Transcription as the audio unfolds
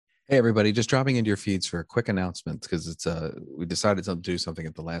Hey everybody, just dropping into your feeds for a quick announcement because it's we decided to do something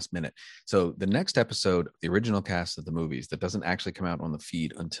at the last minute. So the next episode, the original cast of the movies that doesn't actually come out on the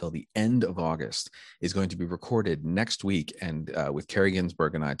feed until the end of August is going to be recorded next week, and with Carrie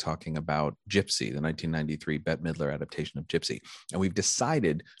Ginsberg and I talking about Gypsy, the 1993 Bette Midler adaptation of Gypsy, and we've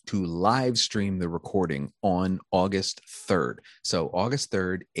decided to live stream the recording on August 3rd. So August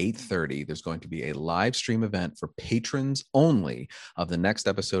 3rd, 8:30, there's going to be a live stream event for patrons only of the next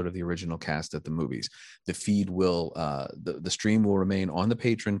episode of the original cast at the movies. The feed will the stream will remain on the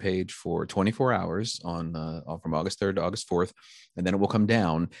patron page for 24 hours on from August 3rd to August 4th, and then it will come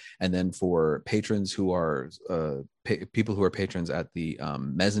down. And then for patrons who are people who are patrons at the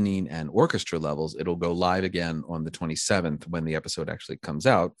mezzanine and orchestra levels, it'll go live again on the 27th when the episode actually comes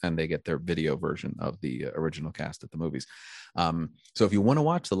out and they get their video version of the original cast at the movies. So if you want to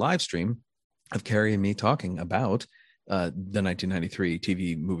watch the live stream of Carrie and me talking about the 1993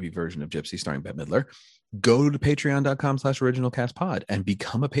 TV movie version of Gypsy starring Bette Midler, go to patreon.com/originalcastpod and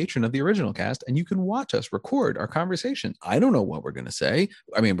become a patron of the original cast, and you can watch us record our conversation. I don't know what we're going to say.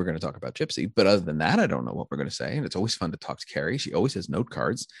 I mean, we're going to talk about Gypsy, but other than that, I don't know what we're going to say. And it's always fun to talk to Carrie. She always has note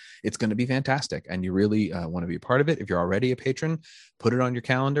cards. It's going to be fantastic, and you really want to be a part of it. If you're already a patron, put it on your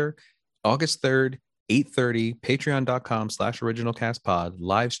calendar. August 3rd, 8:30, patreon.com/originalcastpod,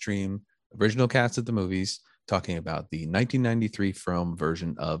 live stream, original cast at the movies, talking about the 1993 film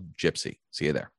version of Gypsy. See you there.